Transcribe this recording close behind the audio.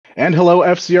And hello,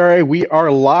 FCRA. We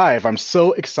are live. I'm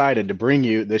so excited to bring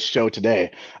you this show today.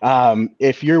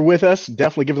 If you're with us,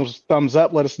 definitely give us a thumbs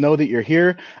up. Let us know that you're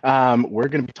here. We're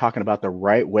going to be talking about the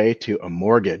right way to a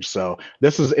mortgage. So,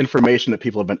 this is information that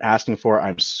people have been asking for.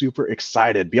 I'm super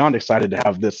excited, beyond excited to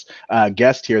have this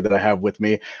guest here that I have with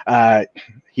me.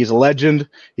 He's a legend.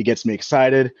 He gets me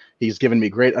excited. He's given me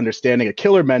great understanding, a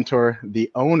killer mentor,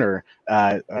 the owner,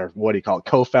 or what do you call it,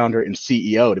 co-founder and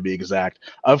CEO, to be exact,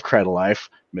 of Credilife.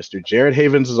 Mr. Jared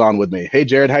Havens is on with me. Hey,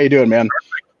 Jared, how you doing, man?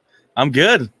 I'm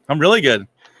good. I'm really good.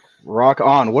 Rock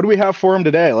on. What do we have for him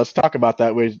today? Let's talk about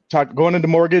that. We talk going into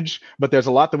mortgage, but there's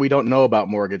a lot that we don't know about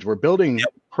mortgage. We're building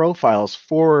profiles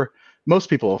for most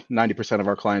people. 90% of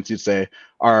our clients, you'd say,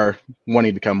 are wanting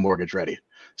to become mortgage ready.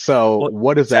 So,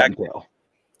 what does that entail?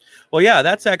 Well, yeah,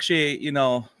 that's actually,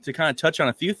 to kind of touch on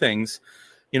a few things.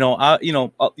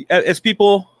 As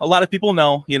people, a lot of people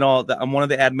know, that I'm one of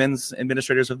the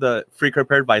administrators of the Free Credit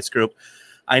Repair Advice Group.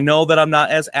 I know that I'm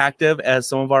not as active as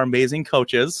some of our amazing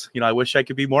coaches. I wish I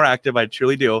could be more active. I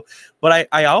truly do. But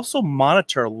I also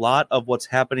monitor a lot of what's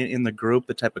happening in the group,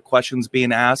 the type of questions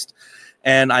being asked.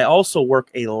 And I also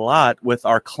work a lot with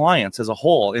our clients as a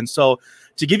whole. And so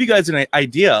to give you guys an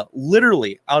idea,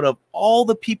 literally out of all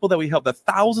the people that we help, the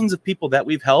thousands of people that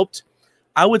we've helped,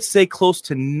 I would say close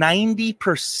to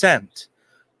 90%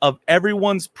 of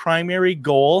everyone's primary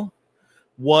goal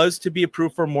was to be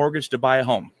approved for a mortgage to buy a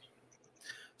home.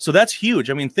 So that's huge.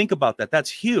 I mean, think about that. That's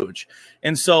huge.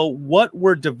 And so what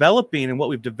we're developing and what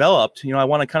we've developed, I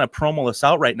want to kind of promo this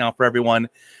out right now for everyone.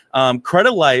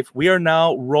 Credilife, we are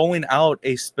now rolling out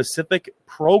a specific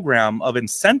program of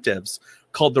incentives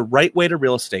called the Right Way to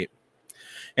Real Estate.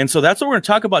 And so that's what we're going to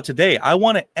talk about today. I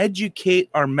want to educate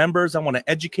our members. I want to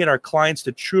educate our clients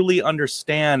to truly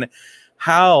understand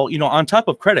how, on top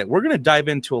of credit, we're going to dive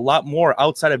into a lot more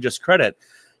outside of just credit,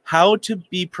 how to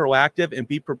be proactive and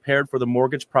be prepared for the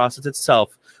mortgage process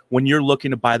itself when you're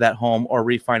looking to buy that home or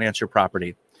refinance your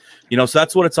property. So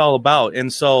that's what it's all about.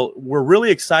 And so we're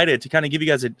really excited to kind of give you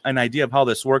guys an idea of how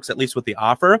this works, at least with the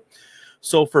offer.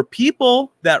 So for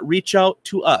people that reach out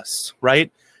to us, right?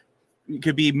 It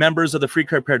could be members of the Free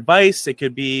Credit Repair Advice. It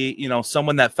could be,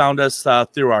 someone that found us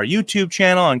through our YouTube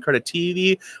channel on Credit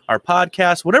TV, our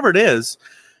podcast, whatever it is.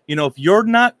 If you're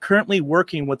not currently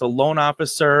working with a loan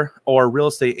officer or a real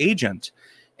estate agent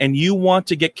and you want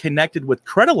to get connected with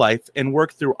Credilife and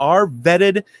work through our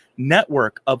vetted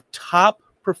network of top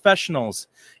professionals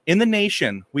in the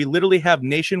nation, we literally have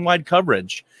nationwide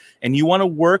coverage, and you want to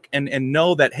work and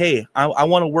know that, hey, I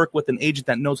want to work with an agent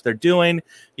that knows what they're doing,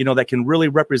 that can really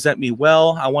represent me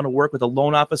well. I want to work with a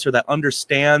loan officer that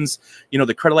understands, the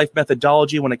Credilife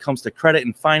methodology when it comes to credit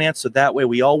and finance. So that way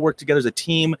we all work together as a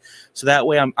team. So that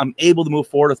way I'm able to move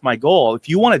forward with my goal. If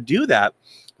you want to do that,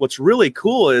 what's really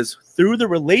cool is through the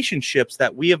relationships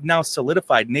that we have now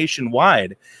solidified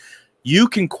nationwide, you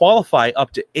can qualify up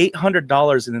to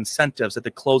 $800 in incentives at the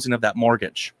closing of that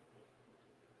mortgage,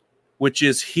 which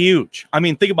is huge. I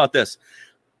mean, think about this.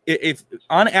 If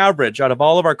on average, out of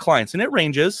all of our clients, and it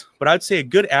ranges, but I'd say a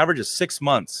good average is 6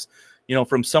 months,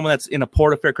 from someone that's in a poor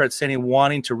to fair credit standing,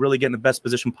 wanting to really get in the best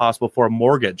position possible for a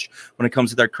mortgage when it comes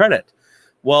to their credit.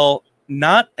 Well,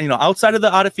 not, outside of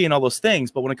the audit fee and all those things,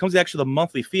 but when it comes to actually the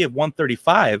monthly fee of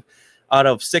 $135 out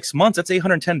of 6 months, that's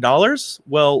 $810.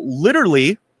 Well,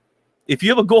 literally, if you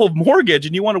have a goal of mortgage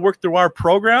and you want to work through our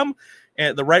program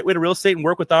and the Right Way to Real Estate and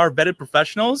work with our vetted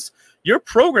professionals, your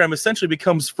program essentially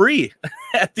becomes free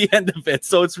at the end of it.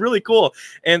 So it's really cool.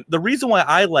 And the reason why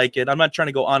I like it, I'm not trying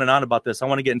to go on and on about this. I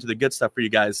want to get into the good stuff for you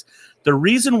guys. The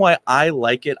reason why I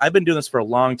like it, I've been doing this for a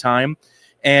long time,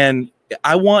 and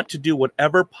I want to do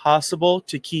whatever possible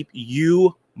to keep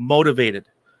you motivated.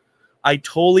 I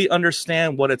totally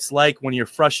understand what it's like when you're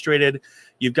frustrated.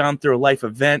 You've gone through a life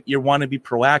event. You want to be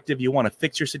proactive. You want to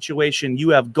fix your situation. You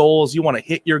have goals. You want to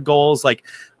hit your goals. Like,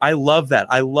 I love that.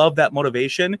 I love that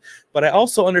motivation. But I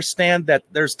also understand that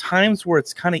there's times where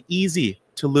it's kind of easy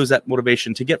to lose that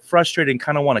motivation, to get frustrated and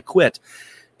kind of want to quit.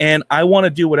 And I want to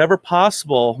do whatever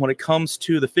possible when it comes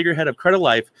to the figurehead of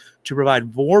Credilife to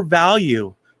provide more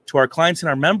value to our clients and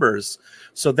our members.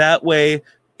 So that way,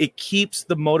 it keeps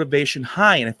the motivation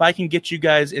high. And if I can get you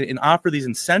guys and offer these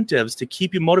incentives to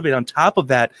keep you motivated, on top of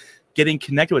that, getting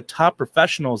connected with top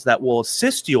professionals that will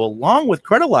assist you along with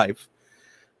Credilife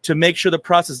to make sure the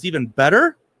process is even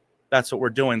better, that's what we're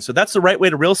doing. So that's the Right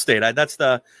Way to Real Estate. That's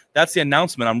the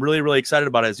announcement. I'm really, really excited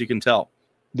about it, as you can tell.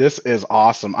 This is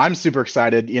awesome. I'm super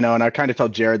excited, and I kind of tell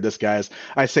Jared this, guys.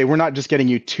 I say we're not just getting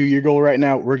you to your goal right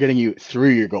now, we're getting you through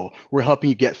your goal. We're helping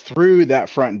you get through that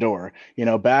front door.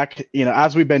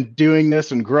 As we've been doing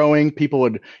this and growing, people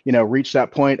would, reach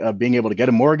that point of being able to get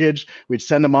a mortgage. We'd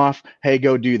send them off, hey,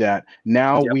 go do that.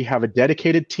 Now Yep. we have a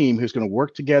dedicated team who's going to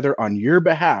work together on your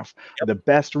behalf, Yep. the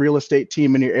best real estate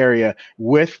team in your area,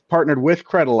 partnered with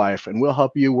Credit Life, and we'll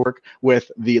help you work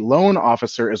with the loan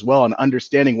officer as well and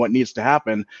understanding what needs to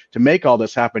happen to make all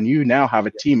this happen. You now have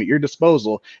a team at your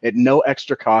disposal at no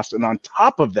extra cost. And on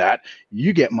top of that,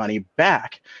 you get money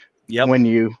back when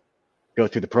you go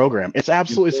through the program. It's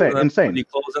absolutely insane. When you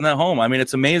close in that home. I mean,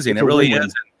 it's amazing. It really win-win.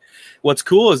 is. And what's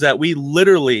cool is that we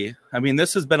literally, I mean,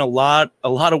 this has been a lot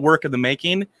of work in the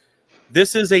making.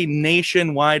 This is a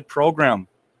nationwide program.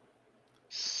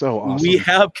 So awesome. We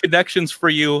have connections for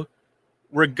you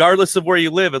regardless of where you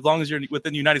live, as long as you're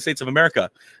within the United States of America.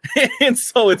 And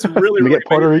so it's really, we get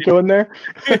Puerto Rico in there.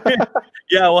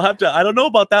 Yeah, we'll have to. I don't know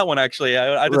about that one, actually.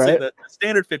 I just say the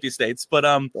standard 50 states, but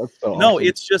no, awesome.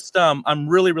 It's just I'm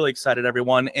really, really excited,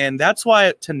 everyone. And that's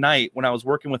why tonight, when I was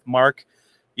working with Mark,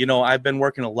 I've been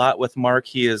working a lot with Mark.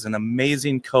 He is an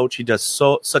amazing coach. He does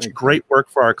such great work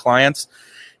for our clients.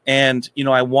 And,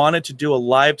 I wanted to do a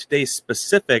live today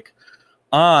specific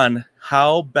on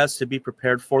how best to be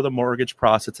prepared for the mortgage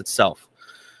process itself.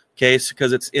 Okay,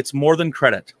 because it's more than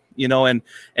credit, and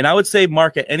I would say,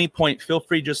 Mark, at any point, feel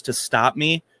free just to stop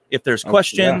me if there's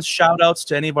questions, shout outs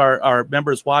to any of our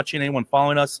members watching, anyone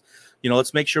following us.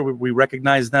 Let's make sure we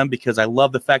recognize them, because I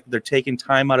love the fact that they're taking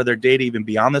time out of their day to even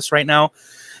be on this right now.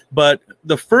 But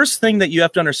the first thing that you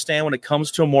have to understand when it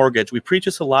comes to a mortgage, we preach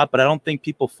this a lot, but I don't think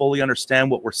people fully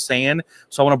understand what we're saying.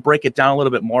 So I want to break it down a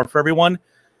little bit more for everyone.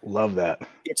 Love that.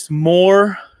 It's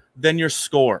more than your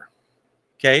score.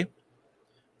 Okay.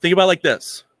 Think about it like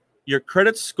this. Your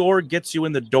credit score gets you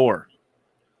in the door,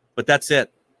 but that's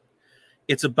it.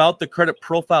 It's about the credit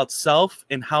profile itself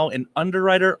and how an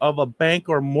underwriter of a bank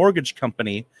or mortgage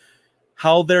company,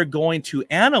 how they're going to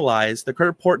analyze the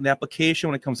credit report and the application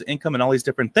when it comes to income and all these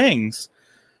different things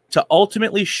to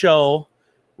ultimately show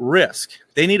risk.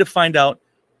 They need to find out,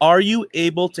 are you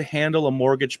able to handle a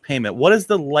mortgage payment? What is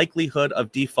the likelihood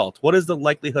of default? What is the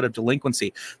likelihood of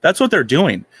delinquency? That's what they're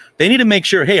doing. They need to make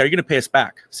sure, hey, are you going to pay us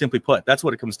back? Simply put, that's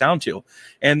what it comes down to.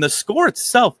 And the score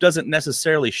itself doesn't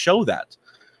necessarily show that.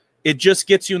 It just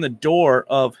gets you in the door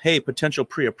of, hey, potential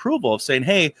pre-approval of saying,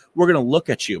 hey, we're going to look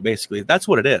at you, basically. That's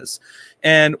what it is.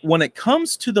 And when it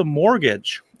comes to the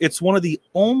mortgage, it's one of the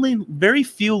only very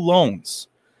few loans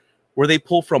where they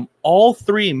pull from all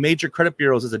three major credit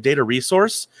bureaus as a data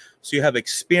resource. So you have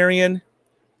Experian,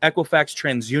 Equifax,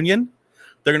 TransUnion.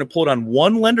 They're going to pull it on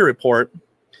one lender report.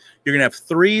 You're going to have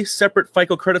three separate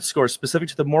FICO credit scores specific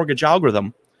to the mortgage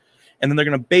algorithm. And then they're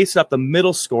going to base up the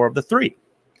middle score of the three.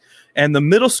 And the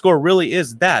middle score really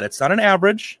is that. It's not an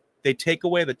average. They take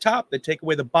away the top, they take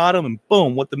away the bottom, and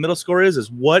boom, what the middle score is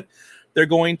what they're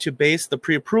going to base the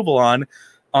pre-approval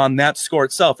on that score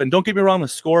itself. And don't get me wrong, the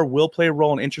score will play a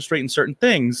role in interest rate and certain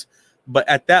things, but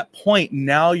at that point,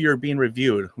 now you're being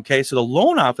reviewed, okay? So the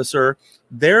loan officer,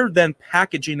 they're then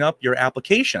packaging up your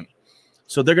application.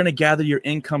 So they're going to gather your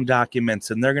income documents,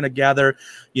 and they're going to gather,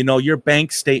 your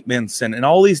bank statements and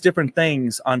all these different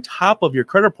things on top of your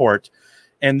credit report,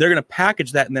 and they're going to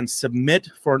package that and then submit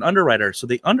for an underwriter. So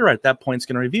the underwriter at that point is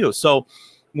going to review. So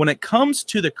when it comes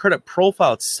to the credit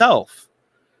profile itself,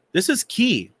 this is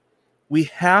key. We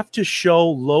have to show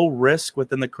low risk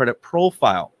within the credit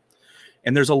profile.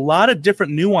 And there's a lot of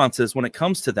different nuances when it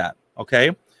comes to that,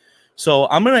 okay? So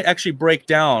I'm going to actually break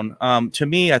down, to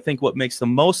me, I think what makes the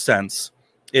most sense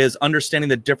is understanding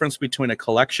the difference between a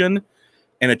collection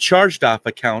and a charged-off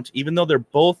account, even though they're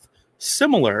both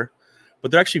similar, but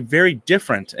they're actually very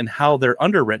different in how they're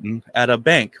underwritten at a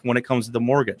bank when it comes to the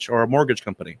mortgage or a mortgage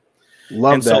company.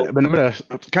 Love that. But I'm going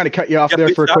to kind of cut you off there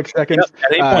for a quick second.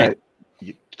 At any point.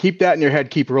 Keep that in your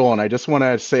head. Keep rolling. I just want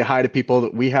to say hi to people.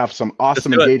 That we have some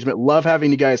awesome engagement. Love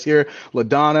having you guys here.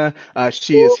 LaDonna,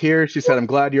 she is here. She said, I'm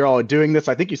glad you're all doing this.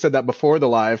 I think you said that before the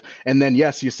live. And then,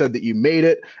 yes, you said that you made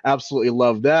it. Absolutely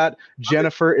love that.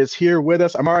 Jennifer is here with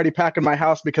us. I'm already packing my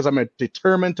house because I'm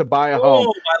determined to buy a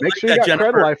home. Make sure you got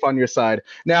Jennifer. Credit Life on your side.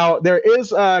 Now, there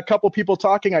is a couple people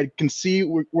talking. I can see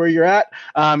where you're at.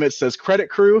 It says Credit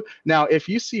Crew. Now, if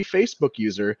you see Facebook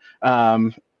user,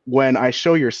 when I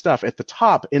show your stuff at the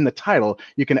top in the title,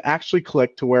 you can actually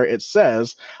click to where it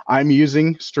says, I'm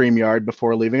using StreamYard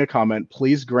before leaving a comment.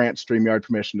 Please grant StreamYard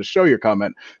permission to show your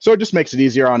comment. So it just makes it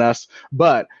easier on us,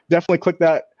 but definitely click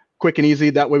that quick and easy.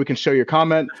 That way we can show your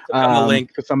comment. The link.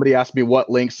 Because somebody asked me what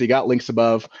links. So you got links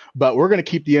above, but we're going to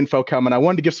keep the info coming. I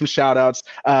wanted to give some shout outs.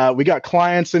 We got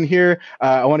clients in here.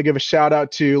 I want to give a shout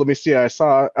out to, let me see. I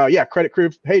saw, Credit Crew.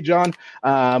 Hey, John.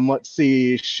 Let's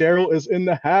see. Cheryl is in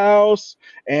the house.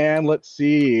 And let's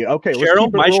see. Okay.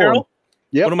 Cheryl, my Cheryl.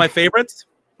 Yep. One of my favorites.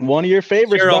 One of your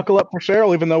favorites. Cheryl. Buckle up for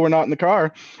Cheryl, even though we're not in the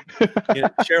car. Yeah,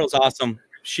 Cheryl's awesome.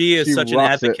 She is such an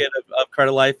advocate of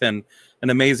Credit Life and an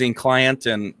amazing client.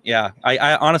 And yeah,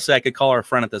 I honestly, I could call her a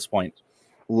friend at this point.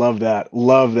 Love that.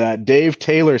 Love that. Dave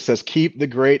Taylor says, keep the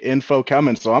great info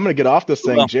coming. So I'm going to get off this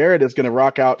thing. Well, Jared is going to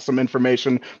rock out some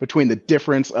information between the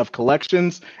difference of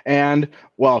collections and,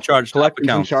 charged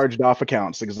off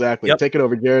accounts. Exactly. Yep. Take it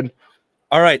over, Jared.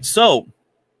 All right. So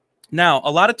now,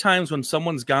 a lot of times when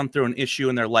someone's gone through an issue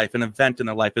in their life, an event in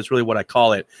their life is really what I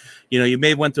call it. You know, you may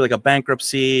have went through like a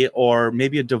bankruptcy or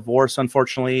maybe a divorce,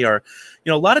 unfortunately, or, you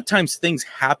know, a lot of times things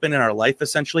happen in our life,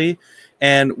 essentially.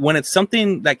 And when it's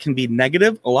something that can be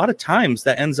negative, a lot of times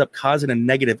that ends up causing a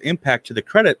negative impact to the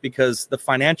credit because the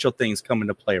financial things come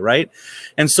into play, right?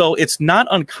 And so it's not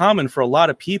uncommon for a lot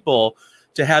of people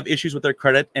to have issues with their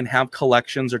credit and have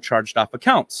collections or charged off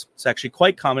accounts. It's actually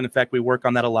quite common. In fact, we work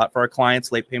on that a lot for our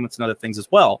clients, late payments and other things as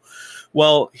well.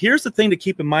 Well, here's the thing to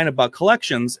keep in mind about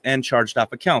collections and charged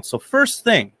off accounts. So first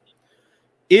thing,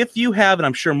 if you have, and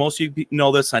I'm sure most of you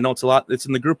know this, I know it's a lot, it's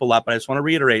in the group a lot, but I just want to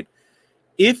reiterate,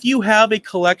 if you have a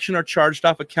collection or charged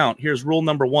off account, here's rule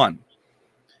number one.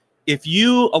 If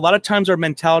you, a lot of times our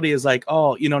mentality is like,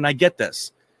 oh, you know, and I get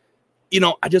this, you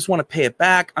know, I just want to pay it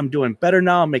back. I'm doing better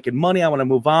now. I'm making money. I want to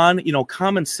move on. You know,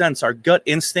 common sense, our gut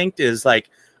instinct is like,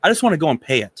 I just want to go and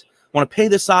pay it. I want to pay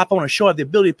this off. I want to show I have the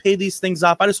ability to pay these things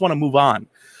off. I just want to move on.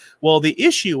 Well, the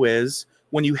issue is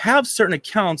when you have certain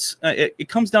accounts, it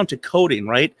comes down to coding,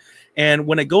 right? And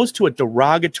when it goes to a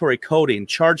derogatory coding,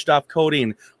 charged off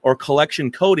coding, or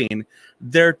collection coding,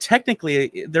 there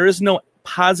is no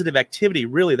positive activity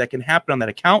really that can happen on that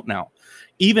account now,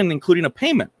 even including a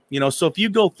payment. You know, so if you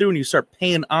go through and you start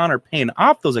paying on or paying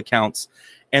off those accounts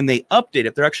and they update,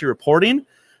 if they're actually reporting,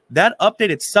 that update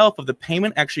itself of the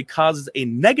payment actually causes a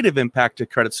negative impact to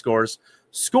credit scores.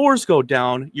 Scores go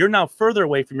down. You're now further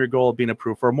away from your goal of being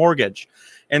approved for a mortgage.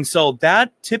 And so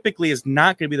that typically is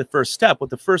not going to be the first step. What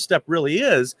the first step really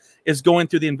is going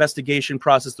through the investigation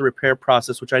process, the repair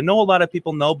process, which I know a lot of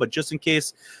people know, but just in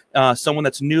case someone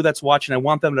that's new that's watching, I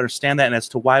want them to understand that and as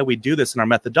to why we do this in our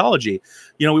methodology.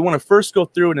 You know, we want to first go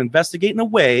through and investigate in a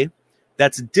way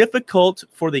that's difficult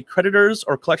for the creditors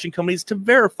or collection companies to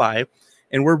verify.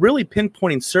 And we're really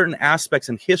pinpointing certain aspects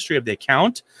and history of the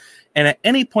account. And at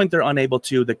any point they're unable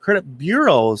to, the credit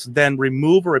bureaus then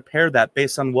remove or repair that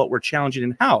based on what we're challenging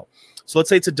and how. So let's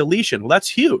say it's a deletion. Well, that's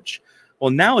huge.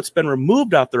 Well, now it's been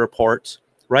removed off the report,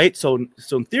 right? So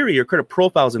in theory, your credit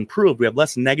profile is improved. We have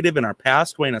less negative in our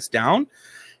past weighing us down.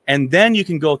 And then you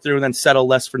can go through and then settle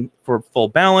less for full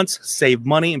balance, save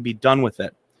money, and be done with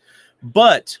it.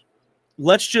 But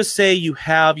let's just say you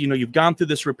have, you know, you've gone through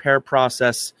this repair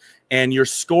process and your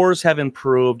scores have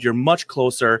improved. You're much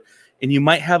closer. And you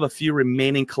might have a few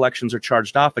remaining collections or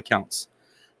charged off accounts.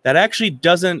 That actually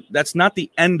that's not the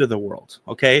end of the world,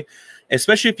 okay?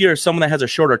 Especially if you're someone that has a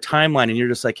shorter timeline and you're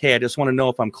just like, hey, I just want to know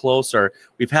if I'm close, or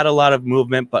we've had a lot of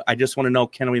movement, but I just want to know,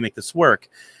 can we make this work?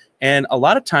 And a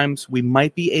lot of times we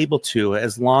might be able to,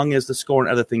 as long as the score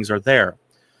and other things are there.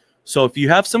 So if you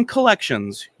have some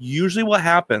collections, usually what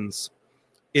happens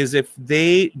is if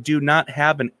they do not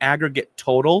have an aggregate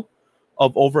total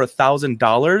of over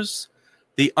 $1,000,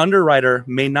 the underwriter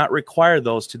may not require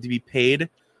those to be paid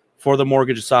for the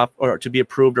mortgage off or to be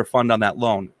approved or fund on that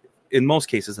loan. In most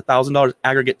cases, $1,000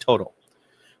 aggregate total.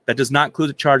 That does not include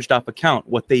a charged off account.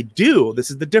 What they do,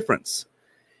 this is the difference.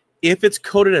 If it's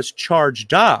coded as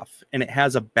charged off and it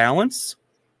has a balance,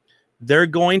 they're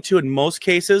going to, in most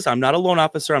cases, I'm not a loan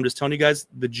officer, I'm just telling you guys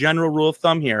the general rule of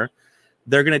thumb here,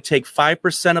 they're going to take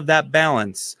 5% of that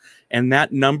balance, and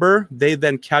that number, they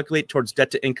then calculate towards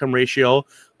debt to income ratio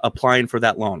applying for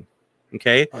that loan.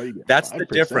 Okay. That's the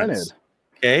difference.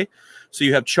 Okay. So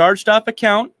you have charged off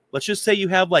account. Let's just say you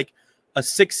have like a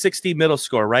 660 middle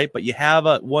score, right? But you have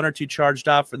a 1 or 2 charged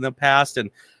off in the past and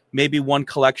maybe 1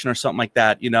 collection or something like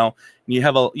that, you know, and you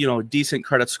have a, you know, decent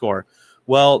credit score.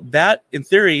 Well, that in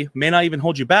theory may not even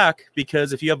hold you back,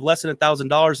 because if you have less than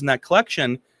 $1,000 in that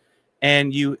collection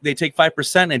and they take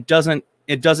 5%,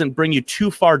 it doesn't bring you too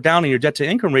far down in your debt to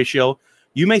income ratio,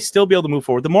 you may still be able to move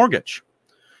forward with the mortgage.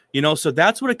 You know, so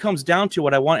that's what it comes down to.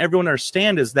 What I want everyone to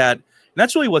understand is that, and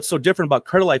that's really what's so different about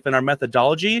Credit Life and our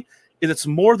methodology, is it's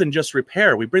more than just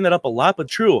repair. We bring that up a lot, but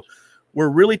true. we're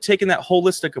really taking that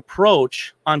holistic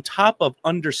approach on top of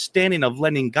understanding of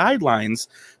lending guidelines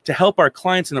to help our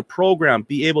clients in a program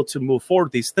be able to move forward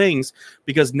with these things,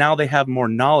 because now they have more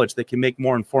knowledge. They can make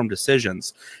more informed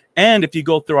decisions. And if you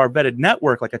go through our vetted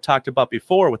network, like I talked about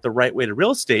before with the Right Way to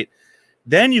Real Estate,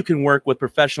 then you can work with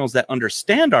professionals that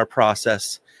understand our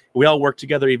process. We all work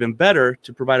together even better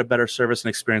to provide a better service and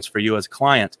experience for you as a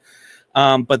client.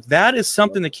 But that is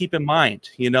something to keep in mind,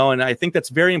 and I think that's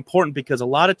very important, because a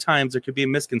lot of times there could be a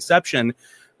misconception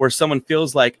where someone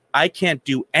feels like, I can't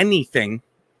do anything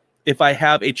if I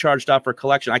have a charged off or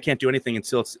collection. I can't do anything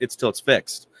until it's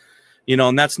fixed,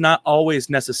 and that's not always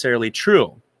necessarily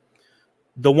true.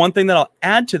 The one thing that I'll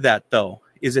add to that, though,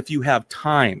 is if you have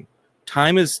time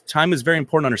is very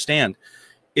important to understand.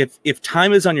 If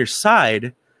time is on your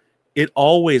side, it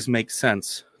always makes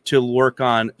sense to work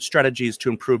on strategies to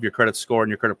improve your credit score and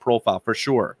your credit profile, for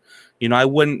sure. I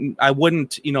wouldn't,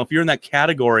 if you're in that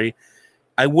category,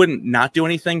 I wouldn't not do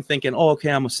anything thinking, oh, okay,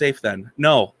 I'm safe then.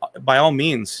 No, by all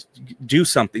means, do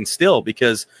something still,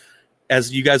 because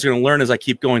as you guys are going to learn as I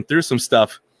keep going through some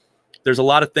stuff, there's a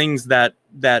lot of things that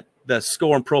the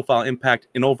score and profile impact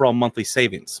in overall monthly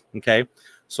savings. Okay.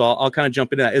 So I'll kind of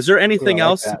jump into that. Is there anything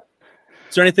else? Is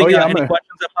there anything, any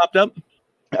questions that popped up?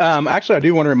 Actually, I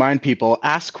do want to remind people,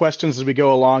 ask questions as we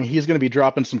go along. He's going to be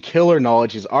dropping some killer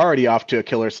knowledge. He's already off to a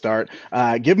killer start.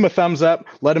 Give him a thumbs up.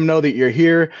 Let him know that you're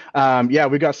here. Yeah,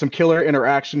 we got some killer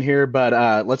interaction here,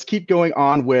 but let's keep going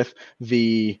on with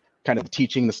the kind of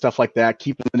teaching, the stuff like that.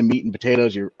 Keep it in the meat and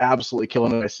potatoes. You're absolutely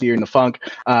killing it. I see you're in the funk.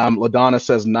 LaDonna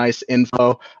says, nice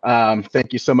info.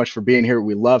 Thank you so much for being here.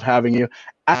 We love having you.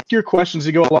 Ask your questions as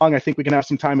you go along. I think we can have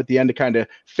some time at the end to kind of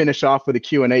finish off with a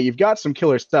Q&A. You've got some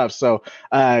killer stuff. So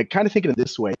kind of thinking of it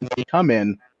this way. You come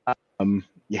in,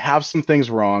 you have some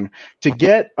things wrong. To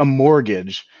get a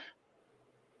mortgage,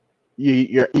 you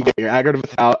get your aggregate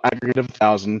of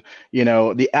 1,000.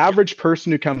 The average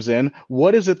person who comes in,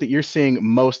 what is it that you're seeing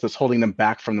most that's holding them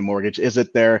back from the mortgage? Is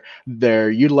it their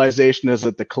utilization? Is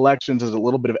it the collections? Is it a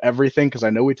little bit of everything? Because I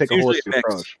know we take a holistic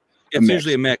approach. It's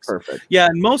usually a mix. Perfect. Yeah,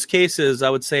 in most cases, I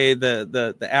would say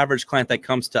the average client that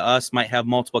comes to us might have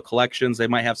multiple collections. They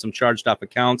might have some charged off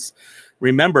accounts.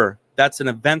 Remember, that's an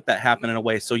event that happened in a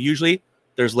way. So usually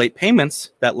there's late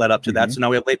payments that led up to that. So now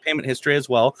we have late payment history as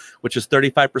well, which is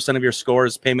 35% of your score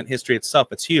is payment history itself.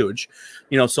 It's huge.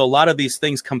 So a lot of these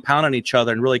things compound on each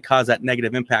other and really cause that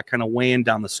negative impact, kind of weighing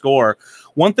down the score.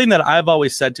 One thing that I've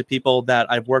always said to people that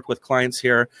I've worked with clients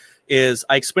here is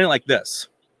I explain it like this.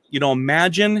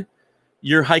 Imagine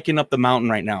you're hiking up the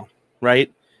mountain right now,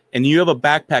 right? And you have a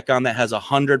backpack on that has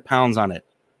 100 pounds on it.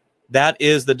 That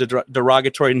is the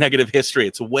derogatory negative history.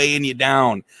 It's weighing you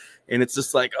down. And it's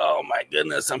just like, oh my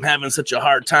goodness, I'm having such a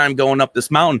hard time going up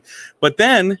this mountain. But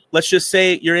then let's just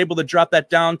say you're able to drop that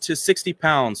down to 60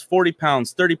 pounds, 40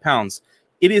 pounds, 30 pounds.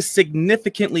 It is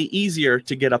significantly easier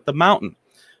to get up the mountain.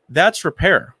 That's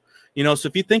repair. So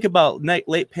if you think about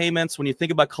late payments, when you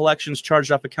think about collections, charged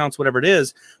off accounts, whatever it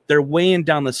is, they're weighing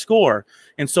down the score.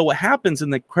 And so what happens in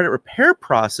the credit repair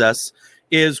process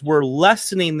is we're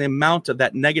lessening the amount of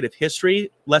that negative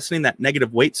history, lessening that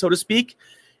negative weight, so to speak,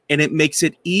 and it makes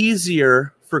it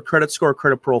easier for credit score,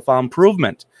 credit profile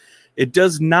improvement. It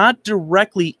does not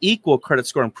directly equal credit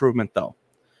score improvement, though.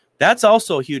 That's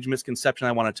also a huge misconception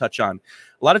I want to touch on.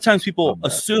 A lot of times people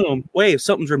assume, wait, if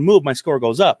something's removed, my score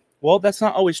goes up. Well, that's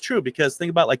not always true, because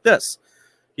think about it like this.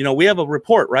 We have a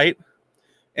report, right?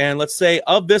 And let's say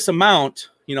of this amount,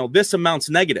 this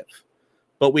amount's negative.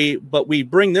 But we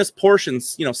bring this portion,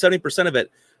 70% of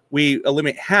it, we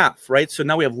eliminate half, right? So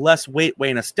now we have less weight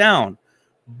weighing us down.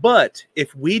 But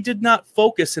if we did not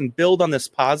focus and build on this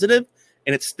positive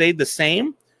and it stayed the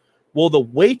same, well, the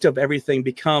weight of everything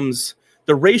becomes,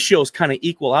 the ratios kind of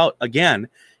equal out again.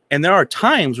 And there are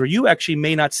times where you actually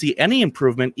may not see any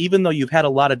improvement, even though you've had a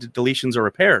lot of deletions or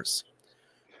repairs.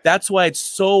 That's why it's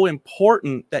so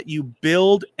important that you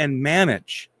build and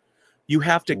manage. You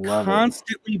have to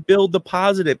constantly build the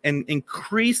positive and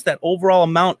increase that overall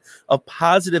amount of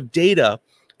positive data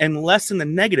and lessen the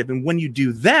negative. And when you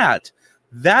do that,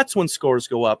 that's when scores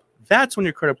go up. That's when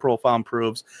your credit profile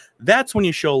improves. That's when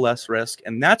you show less risk.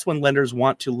 And that's when lenders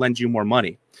want to lend you more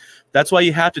money. That's why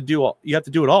you have to do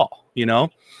it all,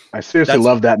 I seriously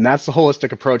love that. And that's the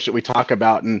holistic approach that we talk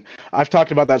about. And I've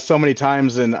talked about that so many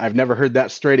times, and I've never heard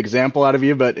that straight example out of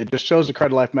you, but it just shows the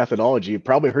Credit Life methodology. You've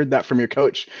probably heard that from your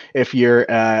coach. If you're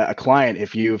a client,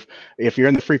 if you're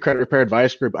in the free credit repair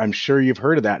advice group, I'm sure you've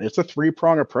heard of that. It's a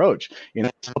 3-prong approach. I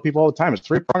tell people all the time, it's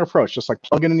a 3-prong approach, just like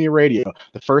plugging in your radio.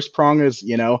 The first prong is,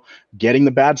 getting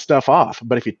the bad stuff off.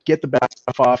 But if you get the bad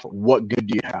stuff off, what good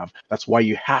do you have? That's why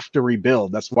you have to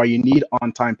rebuild. That's why you need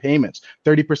on-time payments.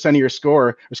 30% of your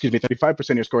score, excuse me, 35%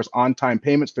 of your score is on-time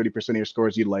payments, 30% of your score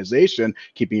is utilization,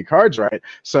 keeping your cards right.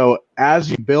 So as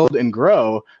you build and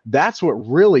grow, that's what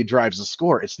really drives the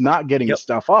score. It's not getting the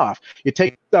stuff off. You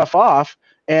take stuff off,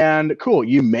 and cool,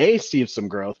 you may see some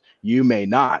growth, you may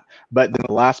not. But then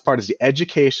the last part is the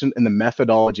education and the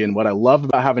methodology. And what I love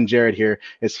about having Jared here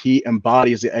is he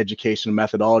embodies the education and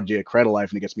methodology at Credit Life.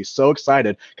 And it gets me so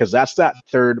excited because that's that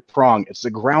third prong. It's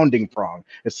the grounding prong.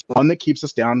 It's the one that keeps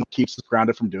us down, keeps us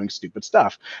grounded from doing stupid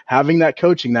stuff. Having that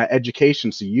coaching, that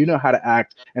education, so you know how to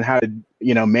act and how to,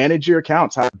 you know, manage your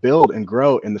accounts, how to build and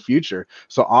grow in the future.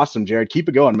 So awesome, Jared. Keep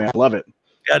it going, man. I love it.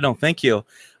 Yeah, no, thank you.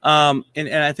 And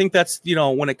I think that's, you know,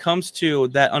 when it comes to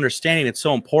that understanding, it's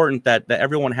so important that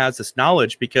everyone has this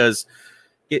knowledge, because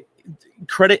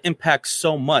credit impacts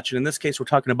so much. And in this case, we're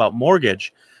talking about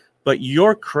mortgage, but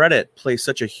your credit plays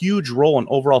such a huge role in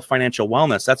overall financial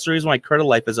wellness. That's the reason why Credit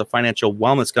Life is a financial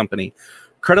wellness company.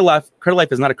 Credit Life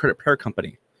is not a credit repair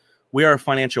company. We are a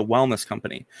financial wellness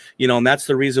company, you know, and that's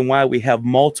the reason why we have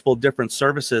multiple different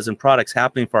services and products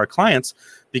happening for our clients,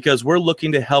 because we're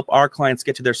looking to help our clients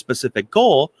get to their specific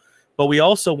goal, but we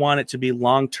also want it to be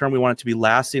long-term. We want it to be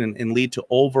lasting and lead to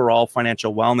overall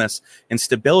financial wellness and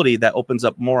stability that opens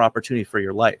up more opportunity for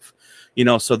your life, you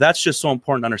know, so that's just so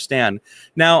important to understand.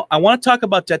 Now, I want to talk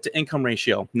about debt to income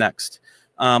ratio next.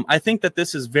 I think that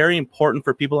this is very important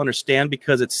for people to understand,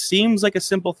 because it seems like a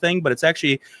simple thing, but it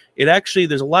actually,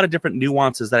 there's a lot of different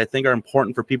nuances that I think are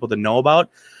important for people to know about.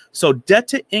 So debt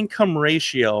to income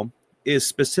ratio is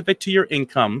specific to your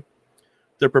income,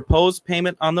 the proposed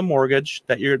payment on the mortgage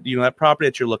that that property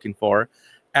that you're looking for,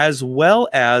 as well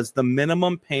as the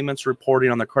minimum payments reporting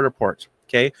on the credit report.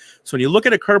 Okay, so when you look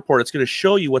at a credit report, it's going to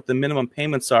show you what the minimum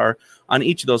payments are on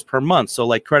each of those per month. So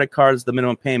like credit cards, the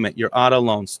minimum payment, your auto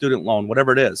loan, student loan,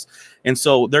 whatever it is. And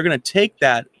so they're going to take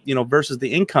that, you know, versus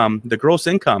the income, the gross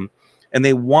income, and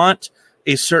they want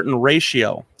a certain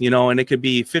ratio, you know, and it could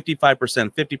be 55%,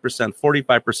 50%,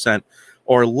 45%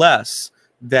 or less,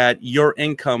 that your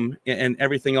income and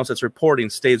everything else that's reporting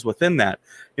stays within that.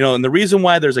 You know, and the reason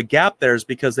why there's a gap there is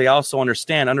because they also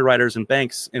understand, underwriters and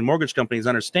banks and mortgage companies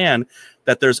understand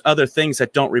that there's other things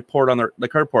that don't report on the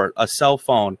credit report, a cell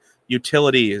phone,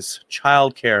 utilities,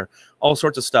 childcare, all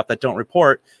sorts of stuff that don't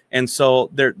report. And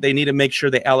so they need to make sure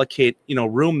they allocate, you know,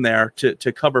 room there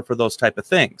to cover for those type of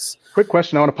things. Quick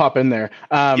question I want to pop in there.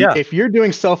 If you're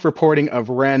doing self-reporting of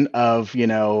rent, of, you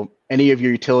know, any of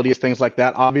your utilities, things like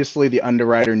that, obviously the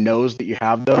underwriter knows that you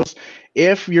have those.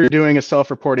 If you're doing a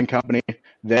self-reporting company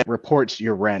that reports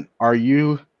your rent, are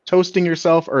you toasting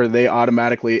yourself, or are they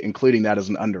automatically including that as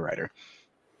an underwriter?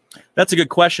 That's a good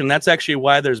question. That's actually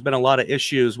why there's been a lot of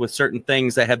issues with certain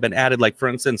things that have been added, like, for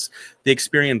instance, the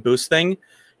Experian Boost thing.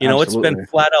 You know, Absolutely. It's been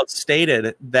flat out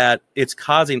stated that it's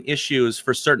causing issues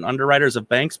for certain underwriters of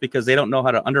banks because they don't know how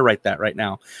to underwrite that right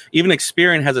now. Even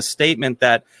Experian has a statement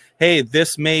that, hey,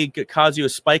 this may cause you a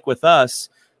spike with us,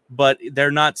 but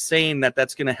they're not saying that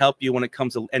that's going to help you when it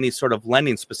comes to any sort of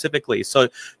lending specifically. So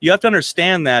you have to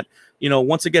understand that, you know,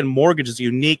 once again, mortgage is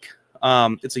unique.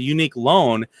 It's a unique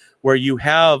loan where you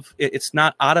have, it's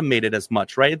not automated as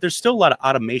much, right? There's still a lot of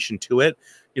automation to it.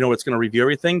 You know, it's going to review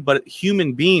everything, but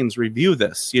human beings review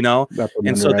this, you know,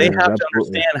 and so they have to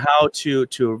understand how to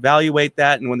evaluate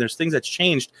that. And when there's things that's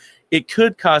changed, it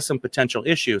could cause some potential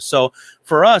issues. So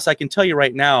for us, I can tell you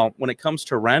right now, when it comes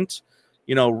to rent,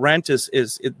 you know, rent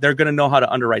they're going to know how to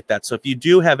underwrite that. So if you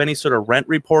do have any sort of rent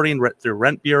reporting through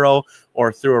Rent Bureau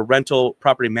or through a rental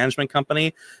property management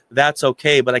company, that's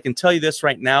okay. But I can tell you this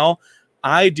right now,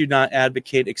 I do not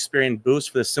advocate Experian Boost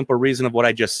for the simple reason of what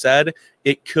I just said.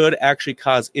 It could actually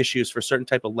cause issues for certain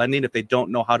type of lending if they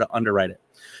don't know how to underwrite it.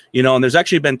 You know, and there's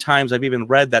actually been times I've even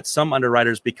read that some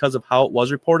underwriters, because of how it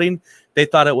was reporting, they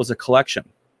thought it was a collection.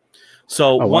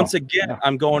 So once again,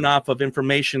 I'm going off of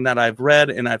information that I've read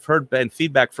and I've heard and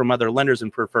feedback from other lenders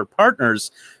and preferred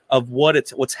partners of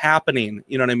what's happening.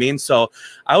 You know what I mean? So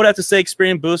I would have to say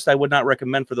Experian Boost, I would not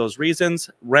recommend for those reasons.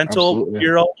 Rental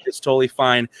Bureau is totally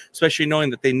fine, especially knowing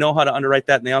that they know how to underwrite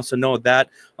that. And they also know that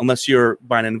unless you're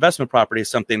buying an investment property or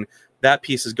something, that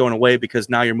piece is going away because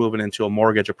now you're moving into a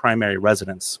mortgage, a primary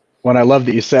residence. Well, I love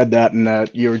that you said that, and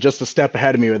you were just a step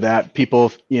ahead of me with that.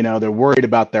 People, you know, they're worried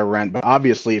about their rent, but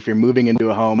obviously if you're moving into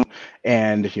a home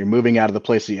and if you're moving out of the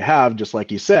place that you have, just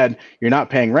like you said, you're not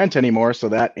paying rent anymore. So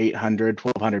that $800,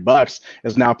 $1,200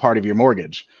 is now part of your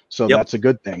mortgage. So that's a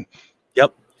good thing.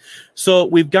 Yep. So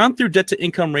we've gone through debt to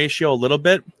income ratio a little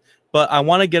bit, but I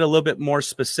want to get a little bit more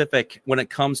specific when it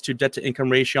comes to debt to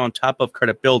income ratio on top of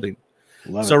credit building.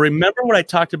 So remember what I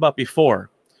talked about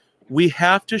before. We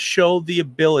have to show the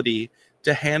ability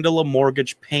to handle a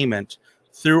mortgage payment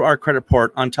through our credit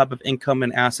report on top of income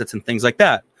and assets and things like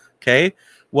that. Okay.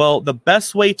 Well, the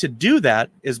best way to do that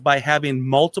is by having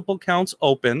multiple accounts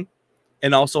open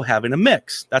and also having a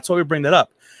mix. That's why we bring that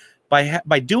up.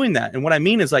 By doing that, and what I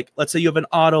mean is, like, let's say you have an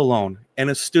auto loan and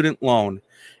a student loan,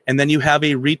 and then you have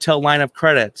a retail line of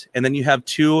credit, and then you have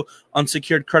 2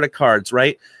 unsecured credit cards,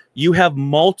 right? You have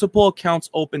multiple accounts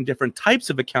open, different types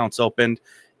of accounts opened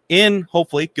in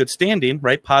hopefully good standing,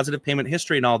 right? Positive payment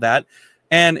history and all that.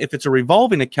 And if it's a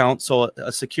revolving account, so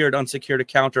a secured, unsecured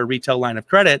account or retail line of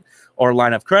credit or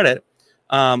line of credit,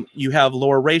 you have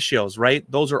lower ratios, right?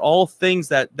 Those are all things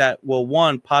that will,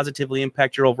 one, positively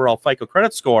impact your overall FICO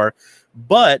credit score,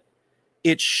 but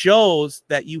it shows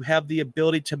that you have the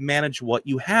ability to manage what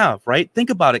you have, right? Think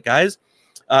about it, guys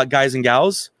and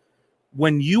gals.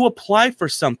 When you apply for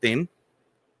something,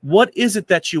 what is it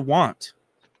that you want?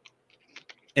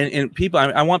 And people,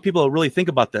 I want people to really think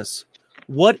about this.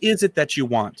 What is it that you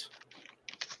want?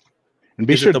 And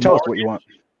be sure to tell us what you want.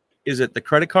 Is it the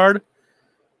credit card?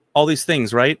 All these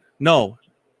things, right? No,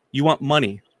 you want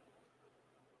money.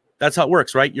 That's how it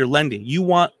works, right? You're lending. You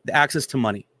want the access to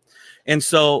money. And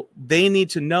so they need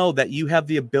to know that you have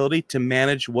the ability to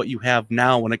manage what you have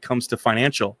now when it comes to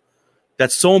financial.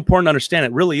 That's so important to understand.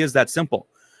 It really is that simple.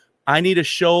 I need to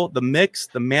show the mix,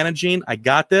 the managing. I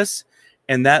got this.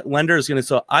 And that lender is going to,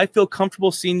 so I feel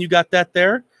comfortable seeing you got that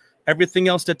there. Everything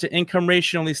else that to income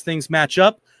ratio, all these things match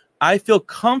up. I feel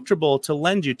comfortable to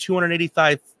lend you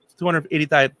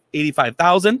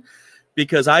 $285,000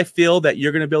 because I feel that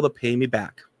you're going to be able to pay me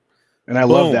back. And I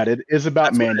love that. It is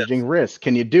about managing risk.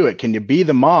 Can you do it? Can you be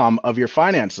the mom of your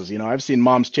finances? You know, I've seen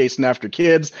moms chasing after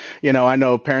kids. You know, I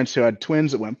know parents who had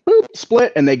twins that went boop,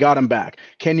 split, and they got them back.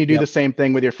 Can you do the same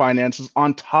thing with your finances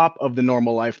on top of the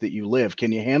normal life that you live?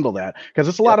 Can you handle that? Because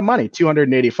it's a lot of money.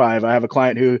 285. I have a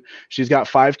client who she's got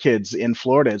 5 kids in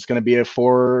Florida. It's going to be a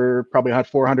probably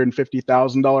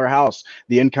 $450,000 house.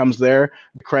 The income's there,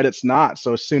 the credit's not.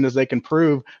 So as soon as they can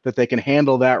prove that they can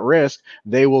handle that risk,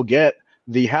 they will get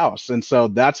the house. And so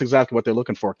that's exactly what they're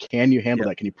looking for. Can you handle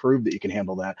that? Can you prove that you can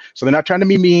handle that? So they're not trying to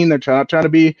be mean. They're not trying to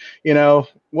be, you know,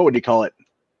 what would you call it?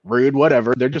 Rude,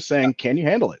 whatever. They're just saying, can you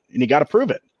handle it? And you got to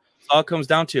prove it. All it comes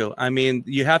down to, I mean,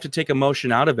 you have to take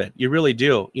emotion out of it. You really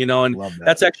do, you know, and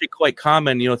that's actually quite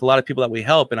common, you know, with a lot of people that we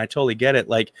help. And I totally get it.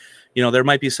 Like, you know, there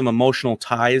might be some emotional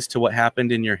ties to what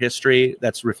happened in your history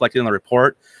that's reflected in the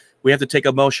report. We have to take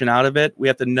emotion out of it. We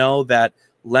have to know that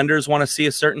lenders want to see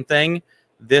a certain thing.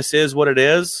 This is what it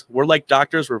is. We're like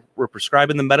doctors. We're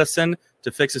prescribing the medicine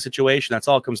to fix a situation. That's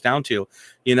all it comes down to,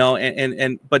 you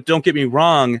know, but don't get me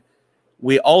wrong.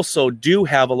 We also do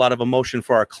have a lot of emotion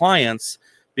for our clients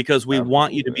because we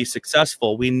want you to be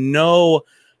successful. We know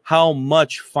how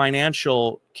much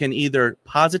financial can either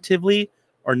positively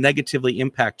or negatively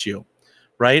impact you,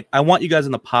 right? I want you guys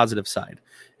on the positive side.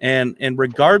 And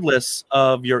regardless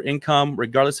of your income,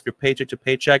 regardless of your paycheck to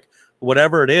paycheck,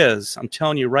 whatever it is, I'm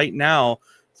telling you right now,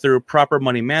 through proper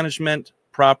money management,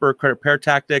 proper credit repair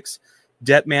tactics,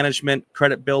 debt management,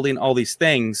 credit building, all these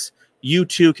things, you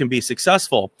too can be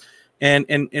successful. And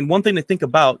one thing to think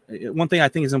about, one thing I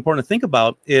think is important to think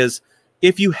about is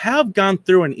if you have gone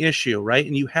through an issue, right,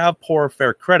 and you have poor or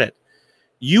fair credit,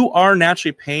 you are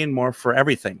naturally paying more for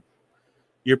everything.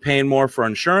 You're paying more for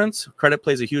insurance. Credit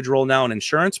plays a huge role now in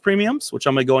insurance premiums, which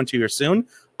I'm going to go into here soon,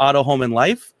 auto, home, and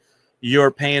life.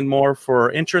 You're paying more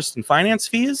for interest and finance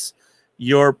fees.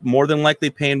 You're more than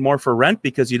likely paying more for rent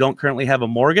because you don't currently have a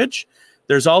mortgage.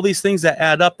 There's all these things that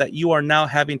add up that you are now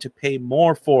having to pay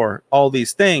more for all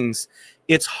these things.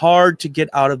 It's hard to get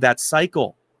out of that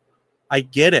cycle. I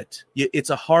get it.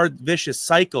 It's a hard, vicious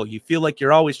cycle. You feel like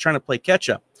you're always trying to play catch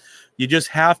up. You just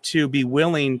have to be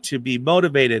willing to be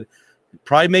motivated,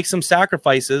 probably make some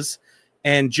sacrifices,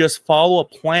 and just follow a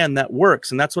plan that works.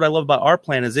 And that's what I love about our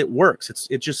plan is it works.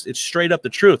 It's straight up the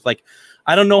truth. Like,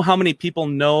 I don't know how many people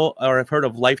know or have heard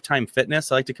of Lifetime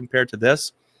Fitness. I like to compare it to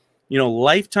this. You know,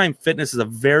 Lifetime Fitness is a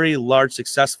very large,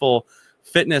 successful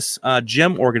fitness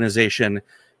gym organization.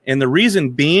 And the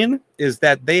reason being is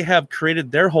that they have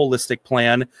created their holistic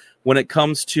plan when it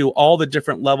comes to all the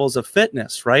different levels of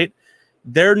fitness, right?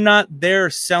 They're not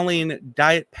there selling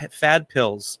diet fad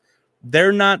pills.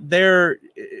 They're not there.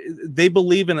 They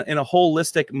believe in a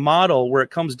holistic model where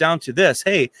it comes down to this.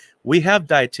 Hey, we have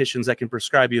dietitians that can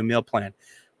prescribe you a meal plan.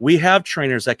 We have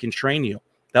trainers that can train you,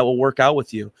 that will work out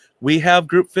with you. We have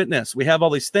group fitness. We have all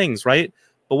these things, right?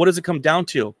 But what does it come down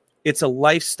to? It's a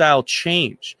lifestyle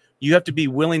change. You have to be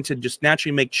willing to just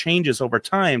naturally make changes over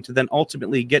time to then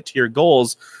ultimately get to your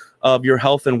goals of your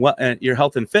health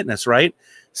and fitness, right?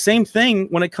 Same thing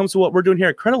when it comes to what we're doing here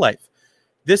at Credit Life.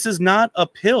 This is not a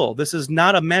pill. This is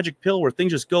not a magic pill where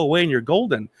things just go away and you're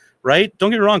golden. right?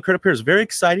 Don't get me wrong, credit repair is very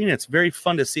exciting. It's very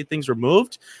fun to see things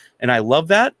removed, and I love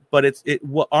that. But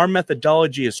our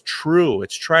methodology is true.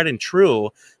 It's tried and true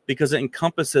because it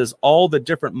encompasses all the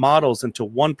different models into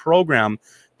one program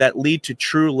that lead to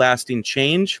true lasting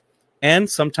change. And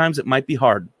sometimes it might be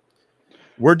hard.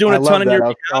 We're doing a ton in your behalf. I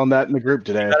was telling that in the group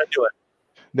today. You gotta do it.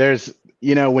 There's,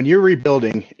 when you're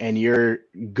rebuilding and your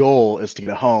goal is to get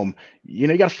a home,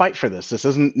 you got to fight for this. This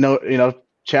isn't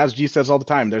Chaz G says all the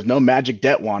time, there's no magic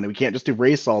debt wand. We can't just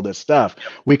erase all this stuff.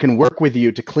 We can work with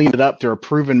you to clean it up through a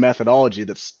proven methodology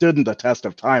that stood the test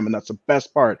of time. And that's the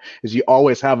best part, is you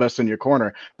always have us in your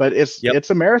corner. But it's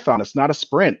a marathon. It's not a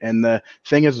sprint. And the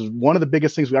thing is, one of the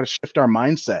biggest things we got to shift our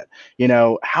mindset.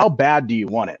 How bad do you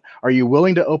want it? Are you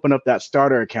willing to open up that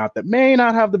starter account that may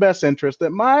not have the best interest,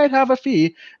 that might have a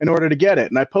fee in order to get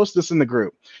it? And I post this in the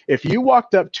group. If you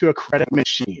walked up to a credit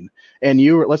machine and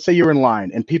let's say you were in line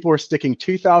and people were sticking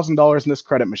 $2,000 in this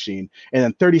credit machine, and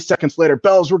then 30 seconds later,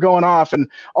 bells were going off and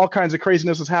all kinds of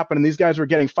craziness was happening. These guys were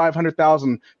getting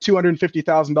 $500,000,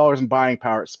 $250,000 in buying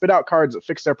power, spit out cards that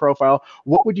fix their profile.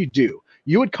 What would you do?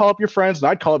 You would call up your friends, and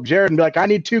I'd call up Jared and be like, I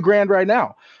need $2,000 right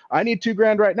now. I need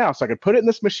 $2,000 right now, so I could put it in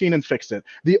this machine and fix it.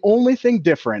 The only thing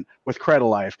different with Credit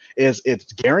Life is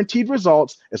it's guaranteed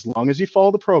results as long as you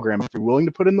follow the program. If you're willing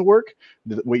to put in the work,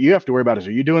 what you have to worry about is,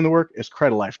 are you doing the work? Is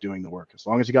Credit Life doing the work? As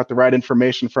long as you got the right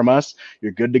information from us,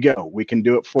 you're good to go. We can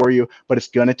do it for you, but it's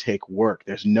going to take work.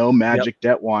 There's no magic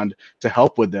debt wand to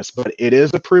help with this, but it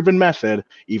is a proven method,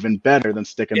 even better than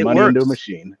sticking money into a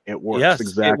machine. It works. Yes,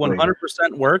 exactly. It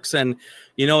 100% works. And,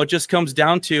 it just comes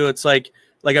down to, it's like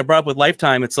I brought up with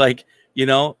Lifetime, it's like,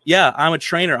 I'm a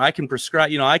trainer. I can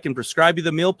prescribe, I can prescribe you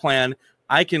the meal plan.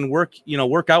 I can work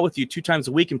out with you 2 times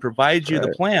a week and provide you the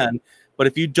plan. But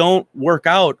if you don't work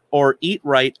out or eat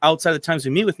right outside the times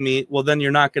you meet with me, well, then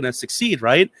you're not going to succeed,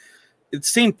 right? It's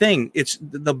the same thing. It's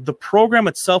the program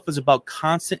itself is about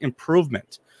constant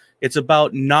improvement. It's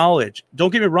about knowledge.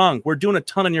 Don't get me wrong. We're doing a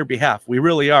ton on your behalf. We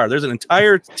really are. There's an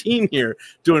entire team here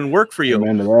doing work for you.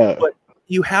 But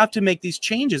you have to make these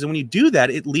changes. And when you do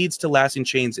that, it leads to lasting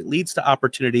change. It leads to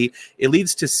opportunity. It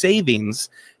leads to savings.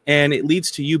 And it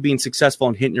leads to you being successful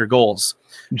and hitting your goals.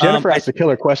 Jennifer asked a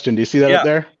killer question. Do you see that up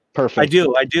there? Perfect.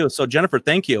 I do. So Jennifer,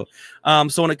 thank you.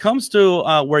 So when it comes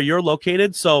to where you're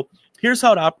located, so here's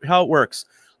how it works.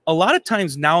 A lot of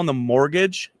times now in the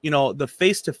mortgage, the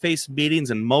face-to-face meetings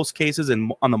in most cases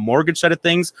and on the mortgage side of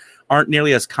things aren't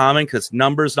nearly as common because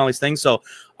numbers and all these things. So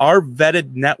our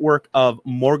vetted network of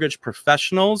mortgage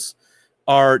professionals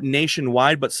are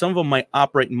nationwide, but some of them might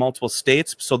operate in multiple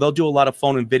states. So they'll do a lot of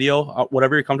phone and video,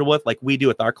 whatever you're comfortable with, like we do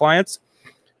with our clients.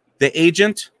 The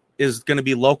agent is going to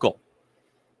be local.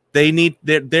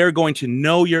 They're going to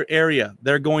know your area.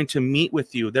 They're going to meet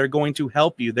with you. They're going to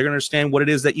help you. They're going to understand what it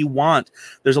is that you want.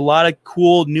 There's a lot of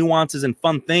cool nuances and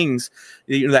fun things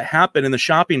that happen in the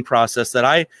shopping process that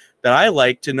I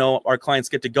like to know our clients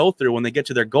get to go through when they get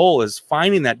to their goal, is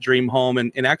finding that dream home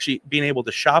and actually being able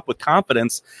to shop with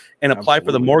confidence and apply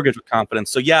for the mortgage with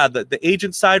confidence. So yeah, the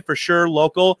agent side for sure,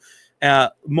 local.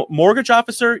 Mortgage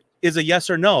officer is a yes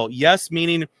or no. Yes,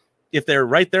 meaning if they're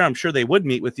right there, I'm sure they would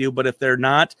meet with you. But if they're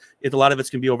not, a lot of it's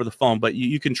going to be over the phone. But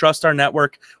you can trust our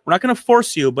network. We're not going to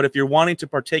force you, but if you're wanting to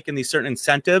partake in these certain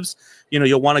incentives,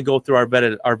 you'll want to go through our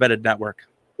vetted network.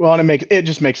 Well, and it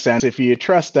just makes sense. If you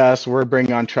trust us, we're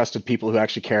bringing on trusted people who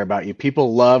actually care about you.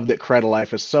 People love that Credit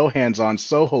Life is so hands-on,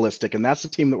 so holistic, and that's the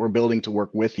team that we're building to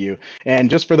work with you. And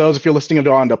just for those, if you're listening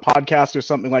on a podcast or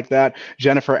something like that,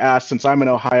 Jennifer asked, since I'm in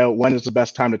Ohio, when is the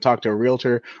best time to talk to a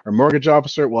realtor or mortgage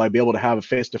officer? Will I be able to have a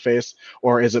face-to-face,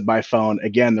 or is it by phone?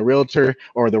 Again, the realtor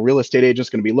or the real estate agent is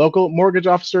going to be local. Mortgage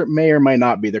officer may or may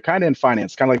not be. They're kind of in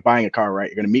finance, kind of like buying a car, right?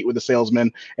 You're going to meet with the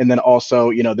salesman, and then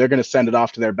also, they're going to send it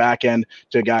off to their back end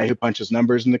to a guy who punches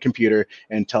numbers in the computer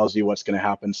and tells you what's going to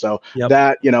happen. So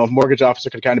that, mortgage officer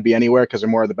could kind of be anywhere because they're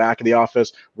more at the back of the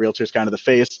office. Realtor's kind of the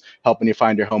face, helping you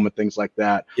find your home and things like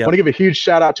that. I want to give a huge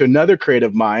shout out to another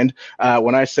creative mind.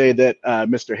 When I say that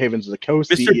Mr. Havens is a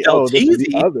co-CEO, this is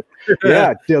the other.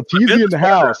 Yeah, Del Teasy in the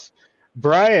house.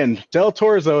 Brian Del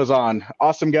Torzo is on.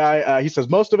 Awesome guy. He says,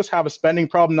 most of us have a spending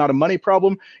problem, not a money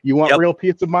problem. You want real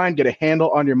peace of mind, get a handle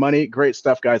on your money. Great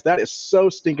stuff, guys. That is so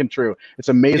stinking true. It's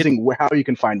amazing how you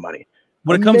can find money.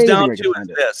 What it comes down to is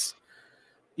this.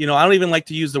 I don't even like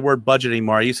to use the word budget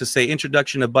anymore. I used to say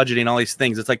introduction to budgeting, all these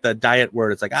things. It's like the diet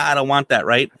word. It's like, I don't want that,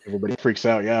 right? Everybody freaks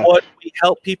out, yeah. What we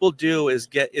help people do is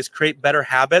create better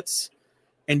habits,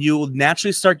 and you will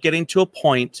naturally start getting to a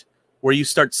point where you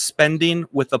start spending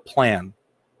with a plan.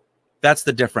 That's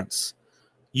the difference.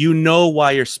 You know why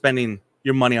you're spending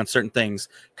your money on certain things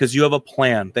because you have a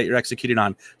plan that you're executing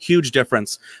on. Huge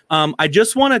difference. I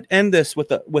just want to end this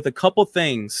with a couple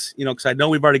things, you know, because I know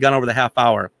we've already gone over the half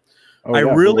hour. Oh,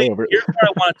 yeah, here's where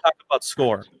I want to talk about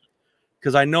SCORE,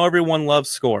 because I know everyone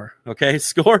loves SCORE. Okay,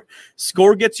 SCORE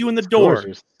gets you in the door,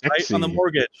 right, on the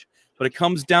mortgage, but it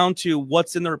comes down to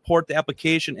what's in the report, the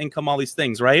application, income, all these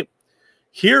things, right?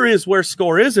 Here is where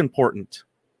SCORE is important: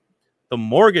 the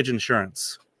mortgage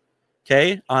insurance.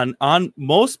 Okay, on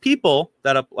most people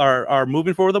that are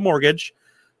moving forward with a mortgage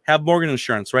have mortgage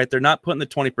insurance, right? They're not putting the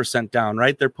 20% down,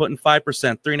 right? They're putting 5%,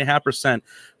 3.5%,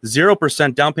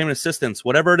 0% down payment assistance,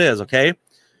 whatever it is, okay?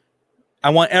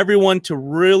 I want everyone to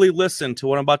really listen to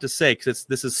what I'm about to say because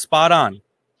this is spot on.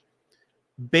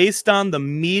 Based on the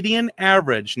median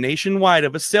average nationwide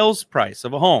of a sales price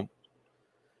of a home,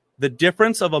 the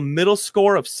difference of a middle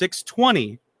score of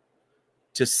 620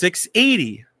 to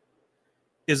 680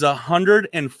 is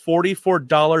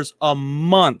 $144 a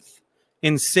month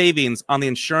in savings on the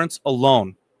insurance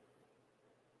alone.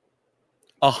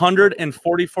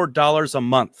 $144 a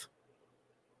month.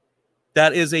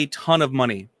 That is a ton of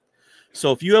money.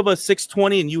 So if you have a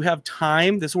 620 and you have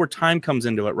time, this is where time comes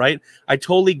into it, right? I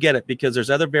totally get it because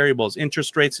there's other variables,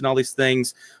 interest rates and all these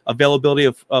things, availability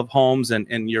of homes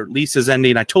and your lease is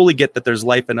ending. I totally get that there's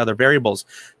life and other variables.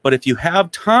 But if you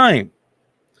have time,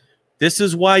 this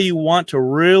is why you want to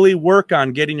really work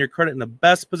on getting your credit in the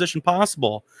best position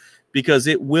possible, because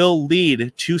it will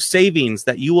lead to savings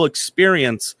that you will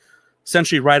experience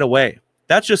essentially right away.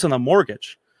 That's just on the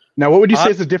mortgage. Now, what would you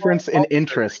say is the difference in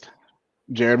interest,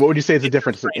 Jared? What would you say is the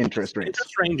difference in interest rates?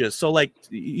 Interest ranges. So like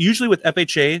usually with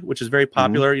FHA, which is very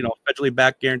popular, you know, federally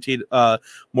backed guaranteed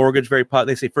mortgage, very popular.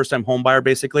 They say first-time home buyer,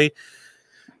 basically.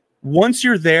 Once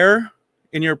you're there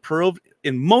and you're approved,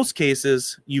 in most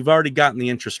cases, you've already gotten the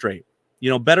interest rate. You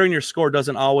know, bettering your score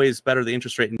doesn't always better the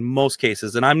interest rate in most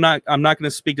cases. And I'm not going to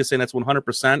speak to saying that's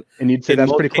 100%. And you'd say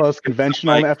that's pretty close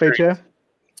conventional in FHA?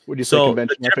 Would you say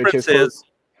conventional FHA is?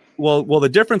 Well, the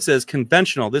difference is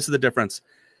conventional. This is the difference.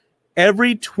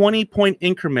 Every 20-point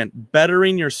increment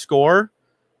bettering your score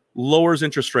lowers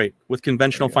interest rate with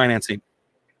conventional financing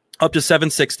up to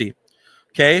 760.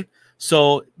 Okay.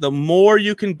 So the more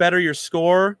you can better your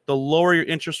score, the lower your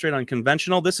interest rate on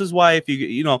conventional. This is why if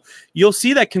you'll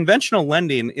see that conventional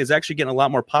lending is actually getting a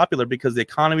lot more popular because the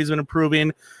economy has been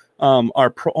improving.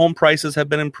 Our home prices have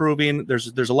been improving. There's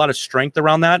a lot of strength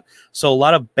around that. So a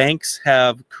lot of banks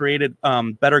have created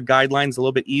better guidelines, a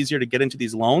little bit easier to get into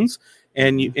these loans.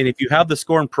 And if you have the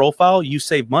score and profile, you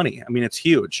save money. I mean, it's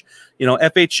huge. You know,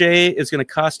 FHA is going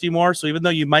to cost you more. So even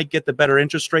though you might get the better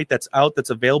interest rate that's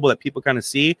available that people kind of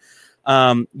see,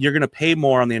 you're going to pay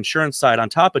more on the insurance side on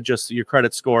top of just your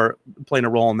credit score playing a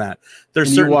role in that. There's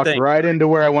and certain you walked things. Right into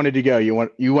where I wanted to go.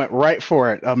 You went right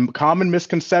for it. Common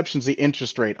misconceptions: the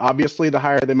interest rate. Obviously, the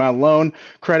higher the amount of loan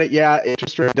credit,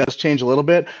 interest rate does change a little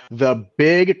bit. The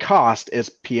big cost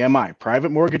is PMI, private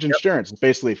mortgage insurance. It's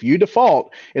basically if you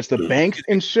default, it's the bank's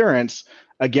insurance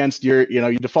against your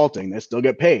defaulting. They still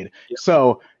get paid.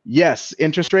 So yes,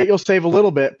 interest rate, you'll save a little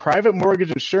bit. Private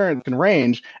mortgage insurance can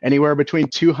range anywhere between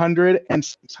 $200 and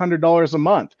 $600 a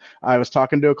month. I was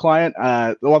talking to a client,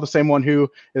 the same one who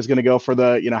is going to go for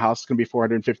the, house is going to be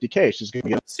 $450K. She's going to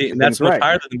get and that's much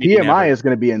higher than the PMI is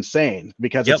going to be insane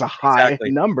because it's a high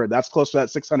number. That's close to that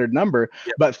 600 number.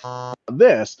 But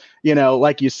this,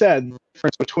 like you said,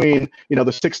 difference between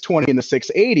the 620 and the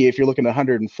 680 if you're looking at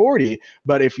 140.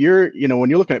 But if you're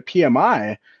when you're looking at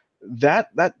PMI,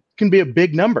 that can be a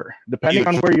big number depending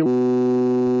on where you.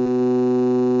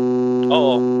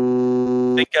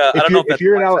 I don't know if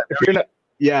you're in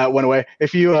yeah, it went away.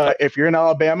 If you're in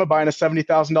Alabama buying a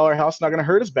 $70,000 house, it's not going to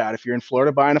hurt as bad. If you're in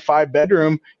Florida buying a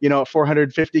 5-bedroom, at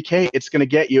 $450K, it's going to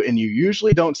get you, and you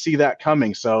usually don't see that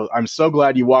coming. So I'm so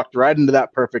glad you walked right into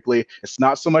that perfectly. It's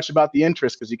not so much about the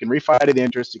interest because you can refi to the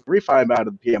interest, you can refi out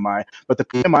of the PMI, but the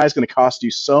PMI is going to cost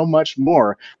you so much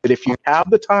more that if you have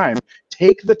the time,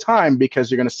 take the time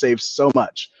because you're going to save so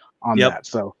much on that.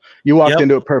 So you walked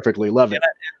into it perfectly. Love it.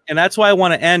 And that's why I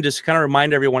want to end, just to kind of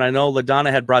remind everyone. I know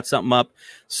LaDonna had brought something up.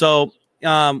 So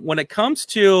when it comes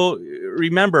to,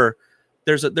 remember,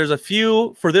 there's a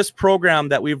few for this program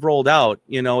that we've rolled out.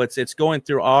 It's going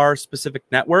through our specific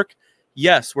network.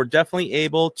 Yes, we're definitely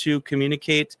able to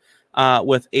communicate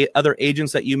with other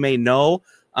agents that you may know.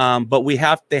 But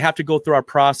they have to go through our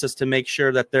process to make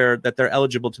sure that they're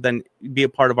eligible to then be a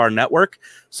part of our network.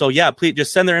 So yeah, please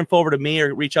just send their info over to me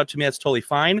or reach out to me. That's totally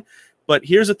fine. But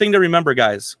here's the thing to remember,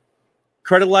 guys.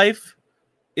 Credit Life,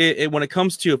 when it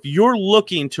comes to if you're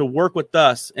looking to work with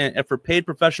us and for paid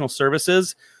professional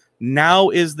services, now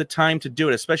is the time to do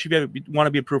it, especially if you want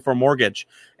to be approved for a mortgage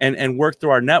and work through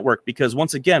our network, because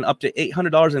once again, up to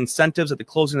 $800 incentives at the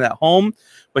closing of that home.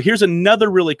 But here's another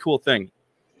really cool thing.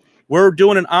 We're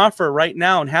doing an offer right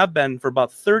now and have been for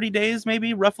about 30 days,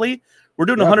 maybe roughly. We're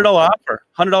doing a $100 offer,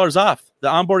 $100 off the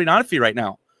onboarding audit fee right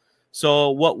now. So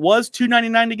what was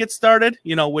 $299 to get started,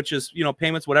 which is,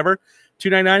 payments, whatever,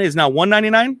 $299 is now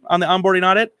 $199 on the onboarding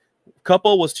audit.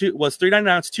 Couple was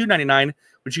 $399, it's $299,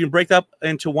 but you can break that up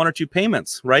into 1 or 2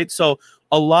 payments, right? So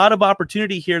a lot of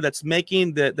opportunity here that's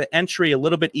making the entry a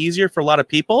little bit easier for a lot of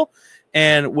people,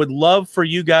 and would love for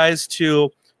you guys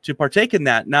to partake in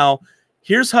that. Now,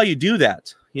 here's how you do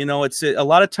that. It's a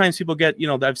lot of times people get,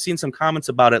 I've seen some comments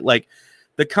about it, like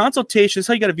the consultation, this is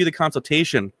how you got to view the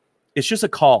consultation. It's just a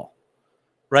call,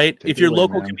 right? If you're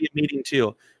local, it can be a meeting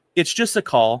too. It's just a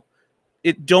call.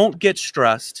 Don't get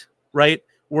stressed, right?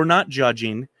 We're not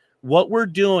judging. What we're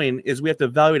doing is we have to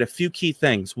evaluate a few key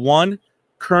things. One,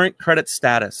 current credit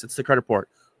status. It's the credit report.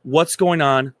 What's going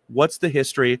on? What's the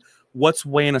history? What's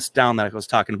weighing us down that I was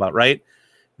talking about, right?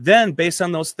 Then based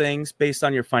on those things, based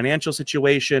on your financial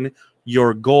situation,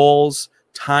 your goals,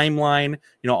 timeline,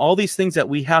 all these things that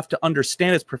we have to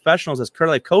understand as professionals, as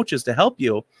credit life coaches to help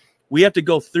you, we have to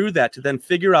go through that to then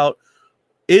figure out,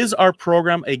 is our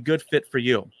program a good fit for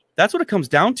you? That's what it comes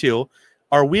down to.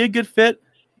 Are we a good fit?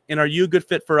 And are you a good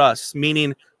fit for us?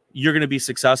 Meaning you're going to be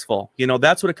successful.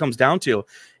 That's what it comes down to.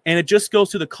 And it just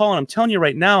goes through the call. And I'm telling you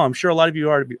right now, I'm sure a lot of you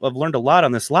have learned a lot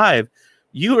on this live.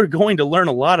 You are going to learn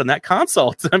a lot on that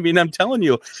consult. I mean, I'm telling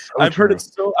you, I've heard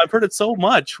it so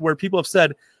much where people have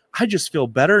said, I just feel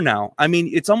better now. I mean,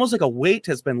 it's almost like a weight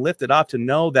has been lifted off to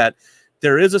know that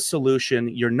there is a solution.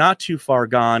 You're not too far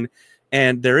gone,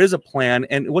 and there is a plan.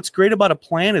 And what's great about a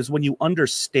plan is when you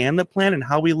understand the plan and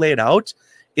how we lay it out,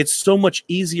 it's so much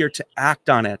easier to act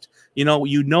on it. You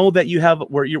know that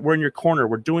we're in your corner.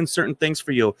 We're doing certain things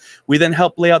for you. We then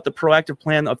help lay out the proactive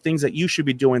plan of things that you should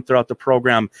be doing throughout the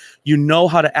program. You know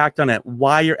how to act on it,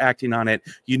 why you're acting on it.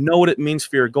 You know what it means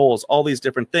for your goals, all these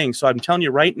different things. So I'm telling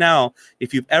you right now,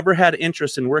 if you've ever had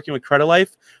interest in working with Credit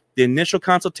Life, the initial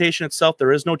consultation itself,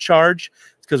 there is no charge.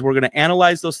 It's because we're going to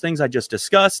analyze those things I just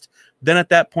discussed. Then at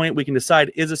that point, we can decide,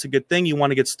 is this a good thing? You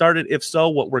want to get started? If so,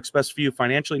 what works best for you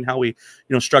financially and how we,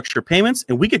 structure payments,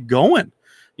 and we get going.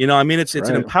 It's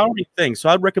an empowering thing. So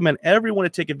I'd recommend everyone to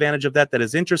take advantage of that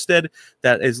is interested,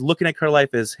 that is looking at Credit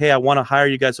Life as, hey, I want to hire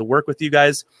you guys to work with you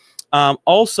guys.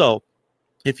 Also,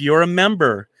 if you're a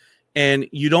member and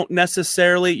you don't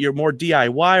necessarily, you're more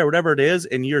DIY or whatever it is,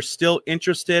 and you're still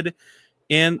interested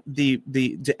in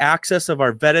the access of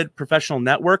our vetted professional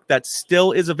network, that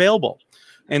still is available.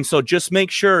 And so just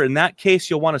make sure in that case,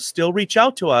 you'll want to still reach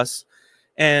out to us.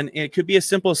 And it could be as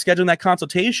simple as scheduling that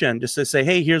consultation just to say,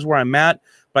 hey, here's where I'm at,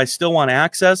 but I still want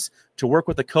access to work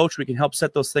with a coach. We can help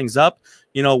set those things up.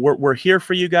 We're here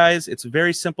for you guys. It's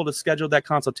very simple to schedule that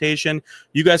consultation.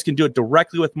 You guys can do it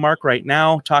directly with Mark right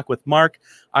now. Talk with Mark.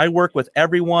 I work with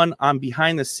everyone. I'm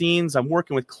behind the scenes. I'm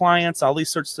working with clients, all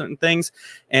these sorts of certain things.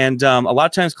 And a lot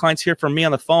of times clients hear from me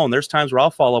on the phone. There's times where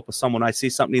I'll follow up with someone. I see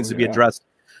something needs to be addressed.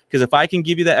 Because if I can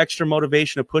give you that extra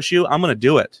motivation to push you, I'm going to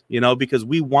do it, because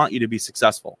we want you to be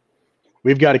successful.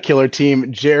 We've got a killer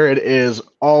team. Jared is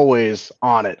always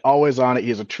on it, always on it.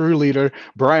 He's a true leader.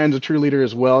 Brian's a true leader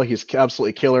as well. He's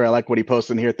absolutely killer. I like what he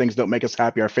posted in here. Things don't make us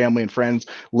happy. Our family and friends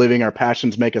living our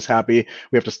passions make us happy.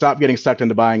 We have to stop getting sucked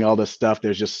into buying all this stuff.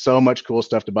 There's just so much cool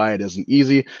stuff to buy. It isn't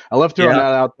easy. I love throwing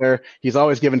that out there. He's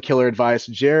always giving killer advice.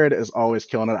 Jared is always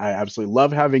killing it. I absolutely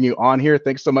love having you on here.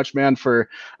 Thanks so much, man, for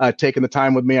taking the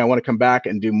time with me. I want to come back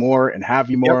and do more and have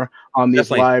you more on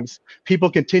these lives. People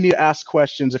continue to ask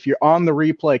questions. If you're on the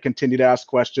replay, continue to ask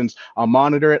questions. I'll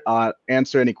monitor it. I'll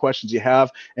answer any questions you have.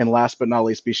 And last but not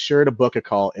least, be sure to book a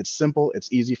call. It's simple.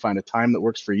 It's easy. Find a time that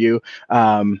works for you,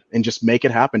 and just make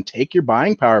it happen. Take your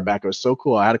buying power back. It was so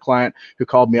cool. I had a client who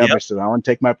called me up. I said, I want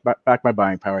to take back my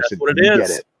buying power. I said, what it is.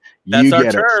 Get it. That's you our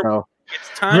get term. it. So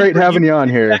it's time great having you on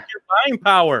here. Back your buying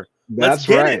power. That's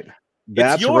right.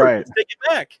 That's right. Let's take it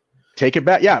back. Take it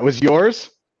back. Yeah, it was yours.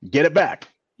 Get it back.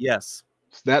 Yes.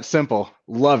 It's that simple.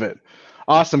 Love it.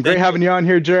 Awesome. Great having you on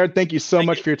here, Jared. Thank you so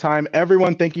much for your time.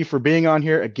 Everyone, thank you for being on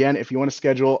here. Again, if you want to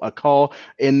schedule a call,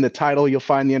 in the title, you'll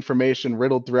find the information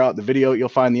riddled throughout the video. You'll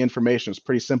find the information. It's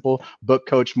pretty simple.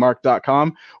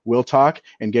 Bookcoachmark.com. We'll talk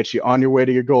and get you on your way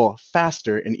to your goal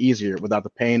faster and easier without the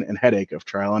pain and headache of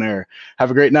trial and error.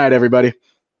 Have a great night, everybody.